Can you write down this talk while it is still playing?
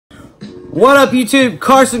What up, YouTube?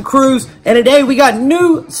 Carson Cruz, and today we got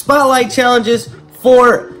new spotlight challenges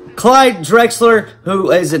for Clyde Drexler,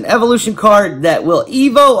 who is an evolution card that will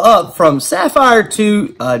evo up from Sapphire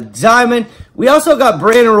to Diamond. We also got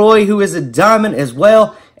Brandon Roy, who is a Diamond as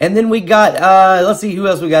well. And then we got, let's see who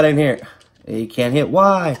else we got in here. You can't hit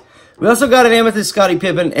Y. We also got an Amethyst Scottie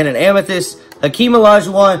Pippen and an Amethyst Hakeem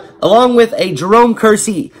Olajuwon, along with a Jerome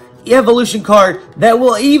Kersey evolution card that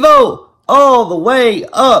will evo all the way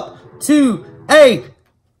up to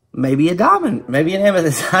maybe a Diamond, maybe an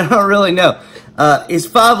Amethyst. I don't really know. It's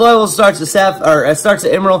 5 levels, starts at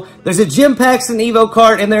Emerald. There's a Jim Paxson Evo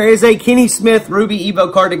card, and there is a Kenny Smith Ruby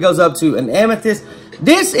Evo card that goes up to an Amethyst.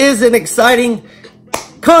 This is an exciting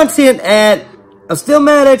content ad. I'm still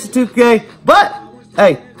mad at you, 2K, but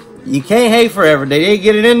hey, you can't hate forever. They did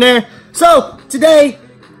get it in there. So today,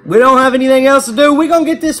 we don't have anything else to do. We're going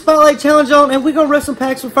to get this Spotlight Challenge on, and we're going to rip some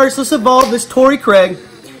packs. But first, let's evolve this Torrey Craig.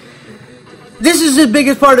 This is the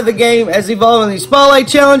biggest part of the game as evolving these Spotlight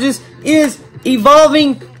Challenges, is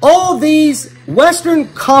evolving all these Western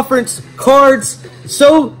Conference cards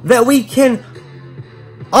so that we can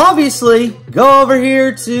obviously go over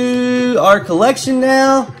here to our collection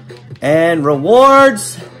now and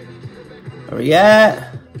rewards. Where we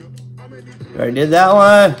at? We already did that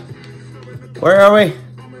one. Where are we?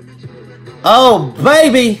 Oh,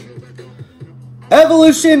 baby!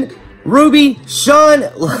 Evolution Ruby Sean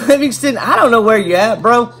Livingston. I don't know where you at,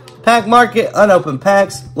 bro. Pack market, unopened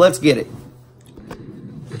packs. Let's get it.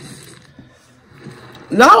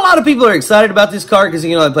 Not a lot of people are excited about this card because you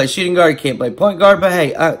can only play shooting guard, you can't play point guard. But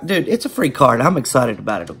hey, dude, it's a free card. I'm excited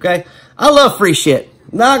about it, okay? I love free shit.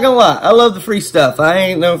 Not gonna lie. I love the free stuff. I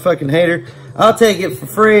ain't no fucking hater. I'll take it for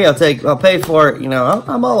free. I'll pay for it. You know,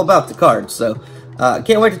 I'm all about the cards. So,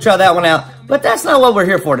 can't wait to try that one out. But that's not what we're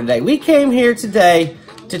here for today. We came here today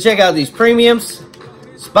to check out these premiums,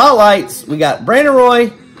 spotlights. We got Brandon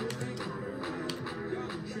Roy.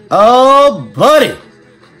 Oh, buddy.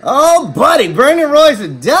 Oh, buddy. Brandon Roy's a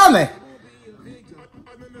dummy.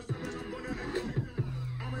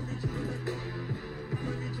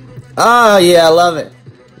 Oh, yeah, I love it.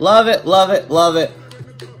 Love it, love it, love it.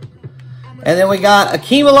 And then we got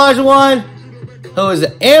Hakeem Olajuwon, who is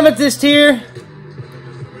an Amethyst here.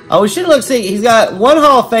 Oh, we should look, see, he's got 1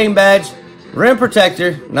 Hall of Fame badge, rim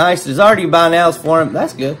protector. Nice. There's already buy nows for him.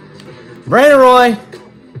 That's good. Brandon Roy,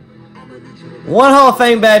 1 Hall of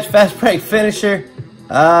Fame badge, fast break finisher.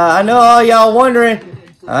 I know all y'all wondering.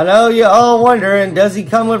 Does he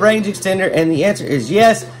come with range extender? And the answer is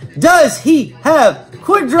yes. Does he have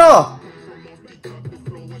quick draw?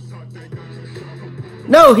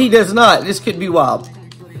 No, he does not. This could be wild.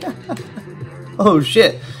 Oh,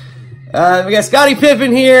 shit. We got Scottie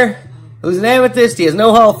Pippen here, who's an Amethyst. He has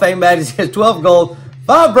no Hall of Fame badges. He has 12 gold,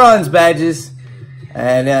 5 bronze badges.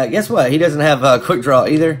 And guess what? He doesn't have quick draw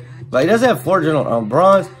either. But he does have 4 on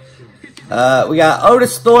bronze. We got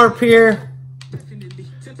Otis Thorpe here,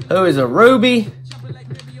 who is a Ruby.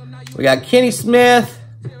 We got Kenny Smith.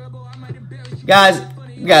 Guys.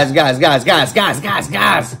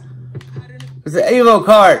 It's an Evo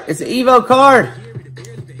card. It's an Evo card.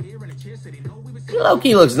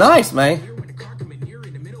 Low-key looks nice, man.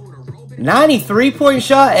 93-point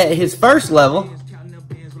shot at his first level.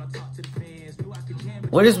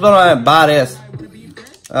 We just want to buy this.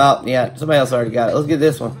 Oh, yeah. Somebody else already got it. Let's get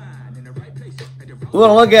this one. We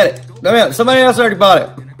want to look at it. Somebody else already bought it.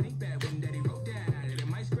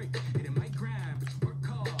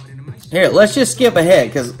 Here, let's just skip ahead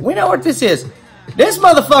because we know what this is. This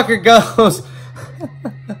motherfucker goes.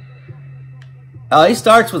 Oh, he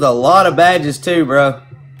starts with a lot of badges too, bro.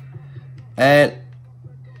 And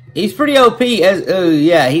he's pretty OP.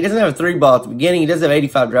 Yeah, he doesn't have a 3-ball at the beginning. He does have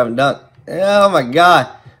 85 driving dunk. Oh my god.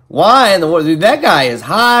 Why in the world? Dude, that guy is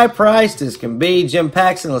high priced as can be. Jim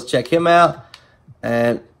Paxson, let's check him out.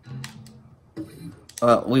 And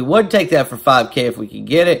we would take that for 5K if we could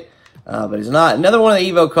get it. But it's not. Another one of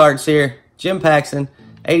the Evo cards here. Jim Paxson,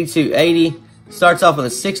 82-80. Starts off with a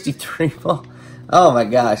 63 ball. Oh my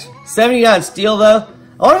gosh. 79 steal though.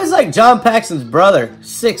 I wonder if it's like John Paxson's brother.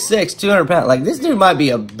 6'6", 200 pounds. Like this dude might be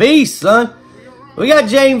a beast, son. We got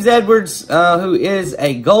James Edwards, who is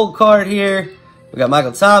a gold card here. We got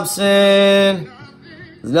Michael Thompson.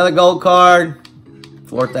 There's another gold card.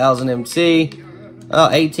 4,000 MC. Oh,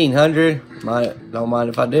 1,800. Don't mind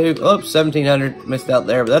if I do. Oops, 1,700. Missed out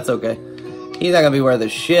there, but that's okay. He's not going to be worth a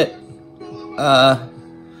shit.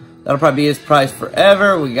 That'll probably be his price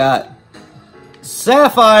forever. We got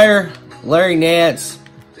Sapphire, Larry Nance,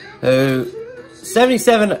 who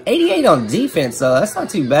 77, 88 on defense, though. That's not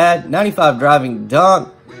too bad. 95 driving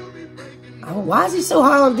dunk. Oh, why is he so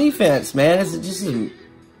high on defense, man? Is it just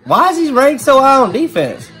Why is he ranked so high on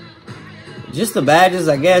defense? Just the badges,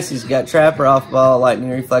 I guess. He's got Trapper, Off Ball, Lightning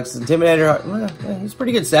Reflexes, Intimidator. Well, he's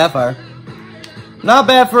pretty good Sapphire. Not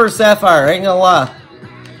bad for a Sapphire, ain't gonna lie.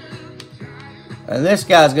 And this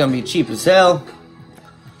guy's gonna be cheap as hell.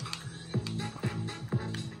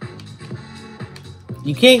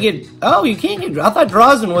 You can't get, oh, you can't get, I thought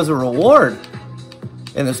Drazen was a reward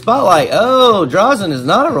in the spotlight. Oh, Drazen is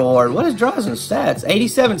not a reward. What is Drazen's stats?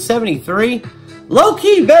 87-73. Low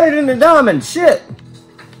key better than the Diamond. Shit.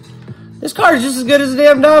 This card is just as good as the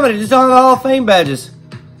damn Diamond. It just don't have the Hall of Fame badges.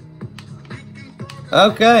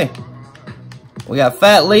 Okay. We got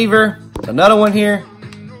Fat Lever. Another one here.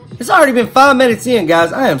 It's already been 5 minutes in,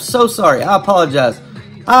 guys. I am so sorry. I apologize.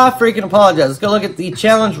 I freaking apologize. Let's go look at the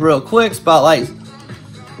challenge real quick. Spotlight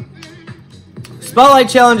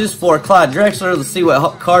challenges for Clyde Drexler. Let's see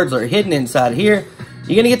what cards are hidden inside here.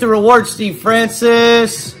 You're going to get the reward, Steve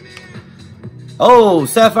Francis. Oh,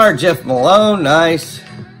 Sapphire Jeff Malone. Nice.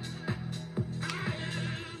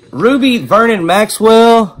 Ruby Vernon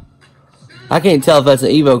Maxwell. I can't tell if that's an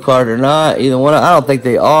Evo card or not. Either one. I don't think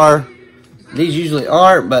they are. These usually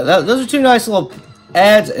aren't, but those are two nice little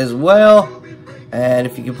ads as well. And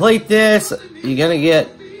if you complete this, you're going to get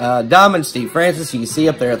Diamond Steve Francis. You can see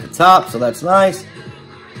up there at the top, so that's nice.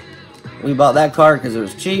 We bought that card because it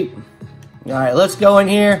was cheap. Alright, let's go in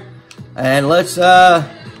here. And let's just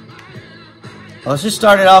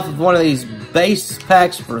start it off with one of these base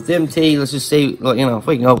packs for MT. Let's just see, you know, if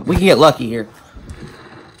we can go. We can get lucky here.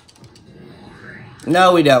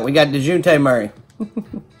 No, we don't. We got DeJounte Murray.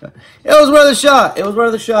 It was worth a shot. It was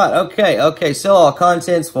worth a shot. Okay, okay. Sell all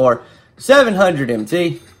contents for 700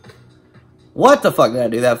 MT. What the fuck did I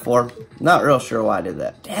do that for? Not real sure why I did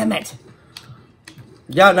that. Damn it.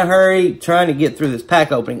 Got in a hurry trying to get through this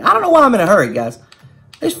pack opening. I don't know why I'm in a hurry, guys.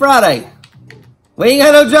 It's Friday. We ain't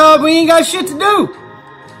got no job. We ain't got shit to do.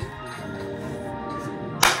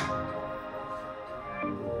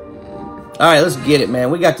 Alright, let's get it, man.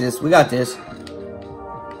 We got this. We got this.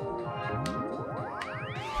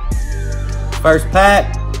 First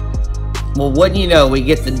pack. Well, wouldn't you know, we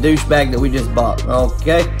get the douchebag that we just bought.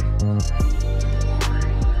 Okay.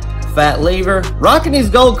 Fat Lever. Rocking these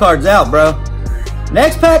gold cards out, bro.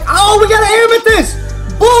 Next pack. Oh, we got an Amethyst.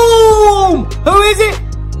 Boom. Who is it?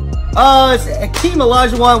 It's Akeem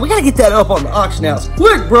Olajuwon. We got to get that up on the auction house.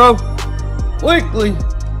 Quick, bro. Quickly.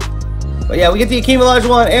 But yeah, we get the Akeem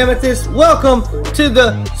Olajuwon Amethyst. Welcome to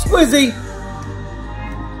the Squizzy.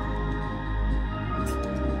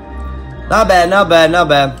 Not bad, not bad, not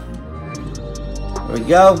bad. There we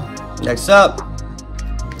go. Next up,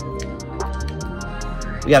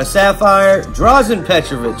 we got a Sapphire, Drazen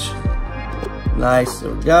Petrovic. Nice,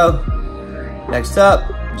 there we go. Next up,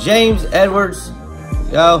 James Edwards. There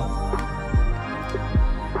we go.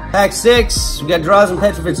 Pack 6, we got Drazen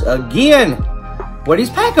Petrovic again. Well, these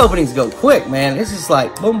pack openings go quick, man. This is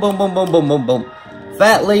like boom, boom, boom, boom, boom, boom, boom.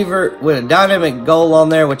 Fat Lever with a dynamic goal on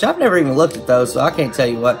there, which I've never even looked at those, so I can't tell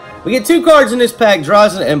you what. We get 2 cards in this pack,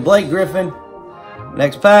 Drazen and Blake Griffin.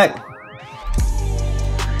 Next pack.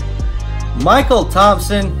 Michael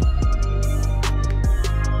Thompson.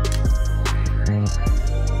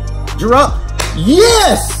 Jerome.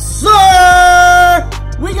 Yes, sir!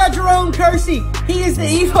 We got Jerome Kersey. He is the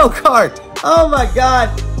Evo card. Oh my God.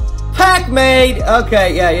 Pack made.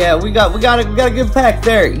 Okay, yeah. We got a good pack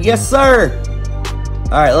there. Yes, sir.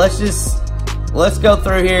 All right, let's go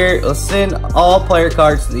through here. Let's send all player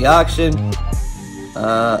cards to the auction.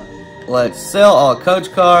 Let's sell all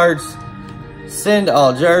coach cards. Send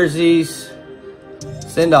all jerseys.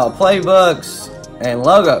 Send all playbooks and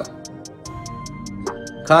logo.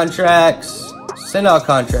 Contracts. Send all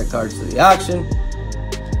contract cards to the auction.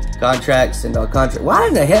 Contracts. Send all contract. Why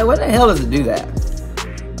in the hell? What the hell does it do that?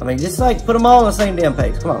 I mean, just like put them all on the same damn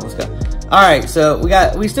page. Come on, let's go. All right, so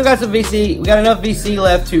we still got some VC. We got enough VC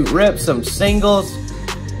left to rip some singles.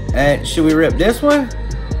 And should we rip this one?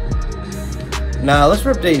 Nah, let's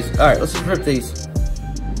rip these. All right, let's just rip these.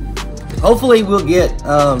 Hopefully we'll get.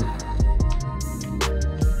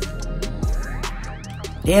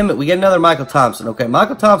 Damn it, we get another Michael Thompson. Okay,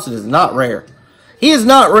 Michael Thompson is not rare. He is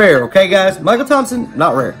not rare. Okay, guys, Michael Thompson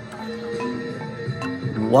not rare.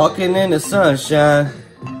 Walking in the sunshine.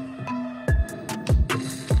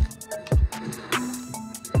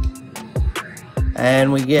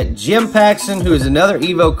 And we get Jim Paxson, who is another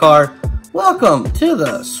Evo card. Welcome to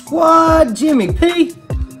the squad, Jimmy P.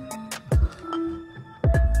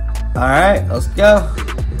 Alright, let's go.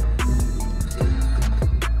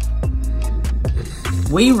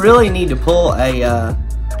 We really need to pull a, it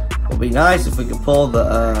would be nice if we could pull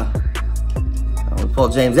the, we pull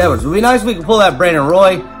James Edwards. It would be nice if we could pull that Brandon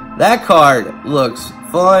Roy. That card looks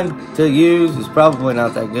fun to use. It's probably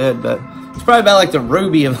not that good, but it's probably about like the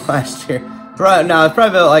Ruby of last year. Right now, it's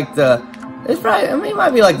probably about like it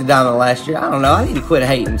might be like the Diamond last year. I don't know. I need to quit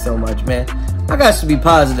hating so much, man. I got to be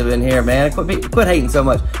positive in here, man. Quit hating so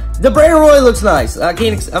much. The Brandon Roy looks nice.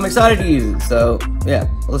 I'm excited to use it. So yeah,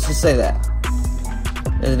 let's just say that.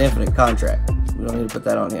 There's an infinite contract. We don't need to put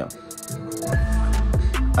that on him.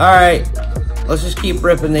 All right, let's just keep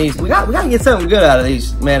ripping these. We got to get something good out of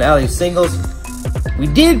these, man. Out of these singles. We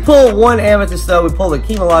did pull one amethyst though. We pulled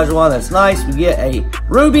a Elijah one. That's nice. We get a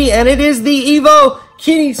ruby, and it is the Evo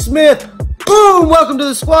Kenny Smith. Boom! Welcome to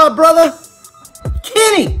the squad, brother.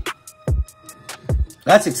 Kenny.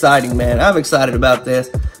 That's exciting, man. I'm excited about this.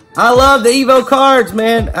 I love the Evo cards,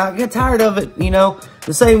 man. I get tired of it, you know,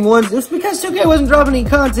 the same ones. It's because 2K wasn't dropping any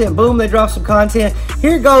content. Boom, they dropped some content.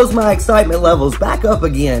 Here goes my excitement levels back up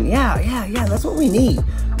again. Yeah, that's what we need.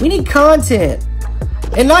 We need content.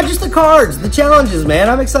 And not just the cards, the challenges, man.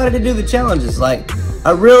 I'm excited to do the challenges. Like,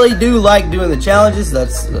 I really do like doing the challenges.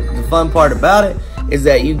 That's the fun part about it, is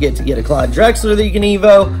that you get to get a Clyde Drexler that you can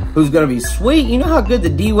Evo, who's going to be sweet. You know how good the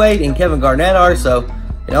D-Wade and Kevin Garnett are, so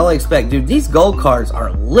you only expect, dude, these gold cards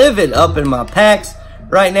are livid up in my packs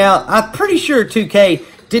right now. I'm pretty sure 2K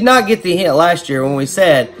did not get the hint last year when we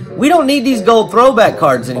said, we don't need these gold throwback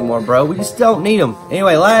cards anymore, bro. We just don't need them.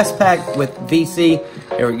 Anyway, last pack with VC.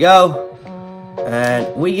 Here we go.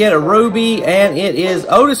 And we get a ruby, and it is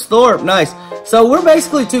Otis Thorpe. Nice. So we're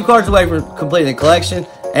basically 2 cards away from completing the collection.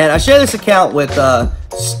 And I share this account with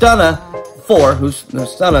Stunna4, who's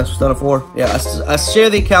Stunna4. Yeah, I share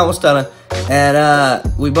the account with Stunna, and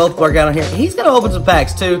we both work out on here. He's gonna open some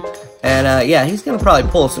packs too, and yeah, he's gonna probably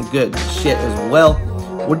pull some good shit as well.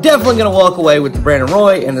 We're definitely gonna walk away with the Brandon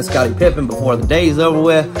Roy and the Scottie Pippen before the day is over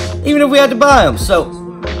with, even if we had to buy them. So,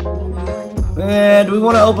 and do we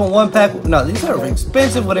want to open one pack? No, these are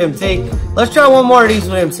expensive with MT. Let's try one more of these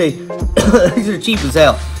with MT. These are cheap as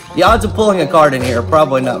hell. The odds of pulling a card in here are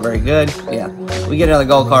probably not very good. Yeah, we get another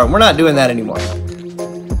gold card. We're not doing that anymore.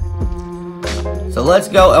 So let's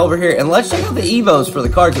go over here and let's check out the Evos for the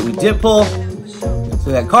cards that we did pull. So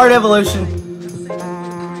we got card evolution.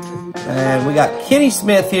 And we got Kenny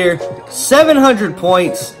Smith here. 700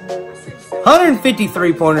 points,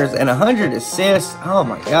 153 pointers, and 100 assists. Oh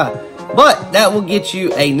my God. But that will get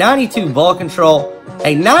you a 92 ball control,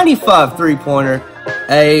 a 95 three-pointer,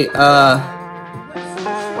 a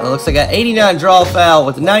it looks like an 89 draw foul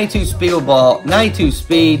with a 92 speed with ball, 92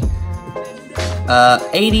 speed,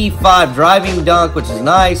 85 driving dunk, which is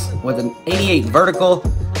nice, with an 88 vertical,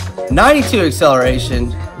 92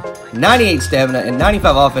 acceleration, 98 stamina, and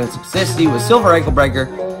 95 offensive consistency with silver ankle breaker,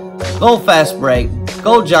 gold fast break,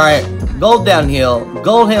 gold giant, gold downhill,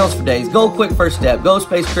 gold handles for days, gold quick first step, gold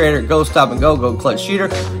space creator, gold stop and go, gold clutch shooter,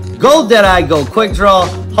 gold dead eye, gold quick draw,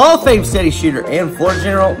 Hall of Fame steady shooter, and floor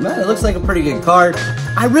general. Man, it looks like a pretty good card.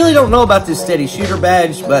 I really don't know about this steady shooter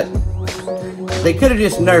badge, but they could have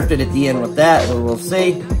just nerfed it at the end with that. We'll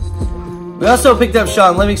see. We also picked up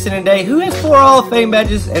Sean Livingston today, who has 4 Hall of Fame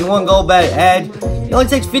badges and 1 gold badge. It only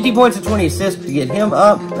takes 50 points and 20 assists to get him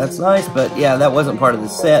up. That's nice, but yeah, that wasn't part of the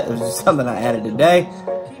set. It was just something I added today.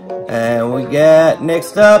 And we got,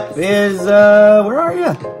 next up is, where are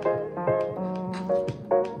you?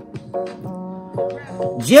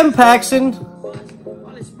 Jim Paxson.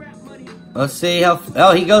 Let's see how,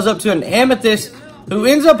 oh, he goes up to an amethyst, who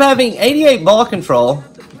ends up having 88 ball control,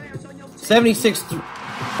 76,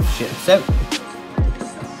 shit, 7.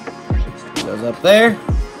 He goes up there.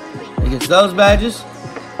 He gets those badges.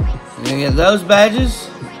 He's gonna get those badges.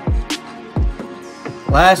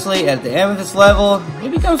 Lastly, at the amethyst level, he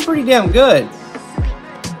becomes pretty damn good.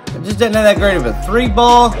 It just doesn't have that great of a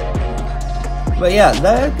 3-ball. But yeah,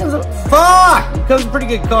 that becomes a, fuck! It becomes a pretty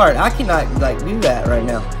good card. I cannot, like, do that right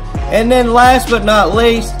now. And then last but not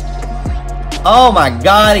least, oh my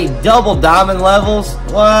God, he double diamond levels.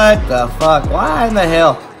 What the fuck? Why in the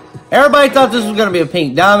hell? Everybody thought this was going to be a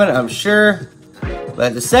pink diamond, I'm sure.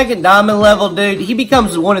 But the second diamond level, dude, he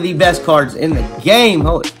becomes one of the best cards in the game.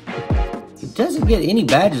 Holy, he doesn't get any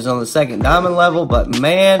badges on the second diamond level, but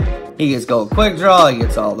man, he gets gold quick draw, he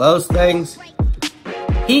gets all those things.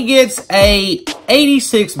 He gets a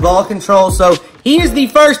 86 ball control, so he is the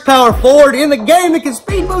first power forward in the game that can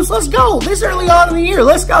speed boost. Let's go. This early on in the year.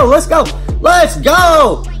 Let's go. Let's go. Let's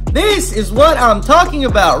go. This is what I'm talking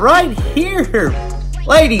about right here,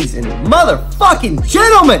 ladies and motherfucking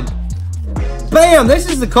gentlemen. Bam. This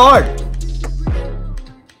is the card.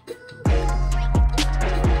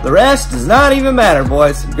 The rest does not even matter,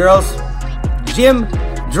 boys and girls.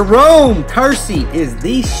 Jerome Kersey is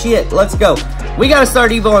the shit. Let's go. We got to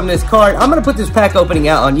start evoing this card. I'm going to put this pack opening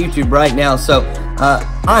out on YouTube right now, so I'm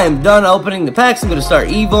I am done opening the packs. I'm going to start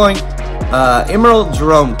evoing Emerald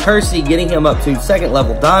Jerome Kersey, getting him up to 2nd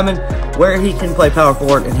level Diamond, where he can play power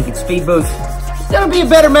forward and he can speed boost. He's going to be a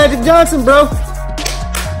better Magic Johnson, bro.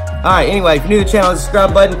 Alright, anyway, if you're new to the channel, hit the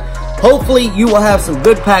subscribe button. Hopefully, you will have some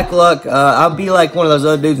good pack luck. I'll be like one of those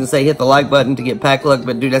other dudes and say hit the like button to get pack luck,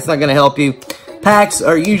 but dude, that's not going to help you. Packs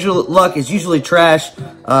are luck is usually trash.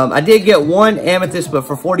 I did get 1 amethyst, but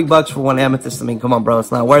for 40 bucks for 1 amethyst, I mean, come on, bro,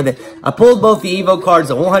 it's not worth it. I pulled both the Evo cards.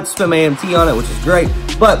 I won't have to spend my AMT on it, which is great.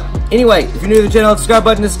 But anyway, if you're new to the channel, hit the subscribe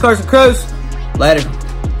button. This is Carson Cruz. Later.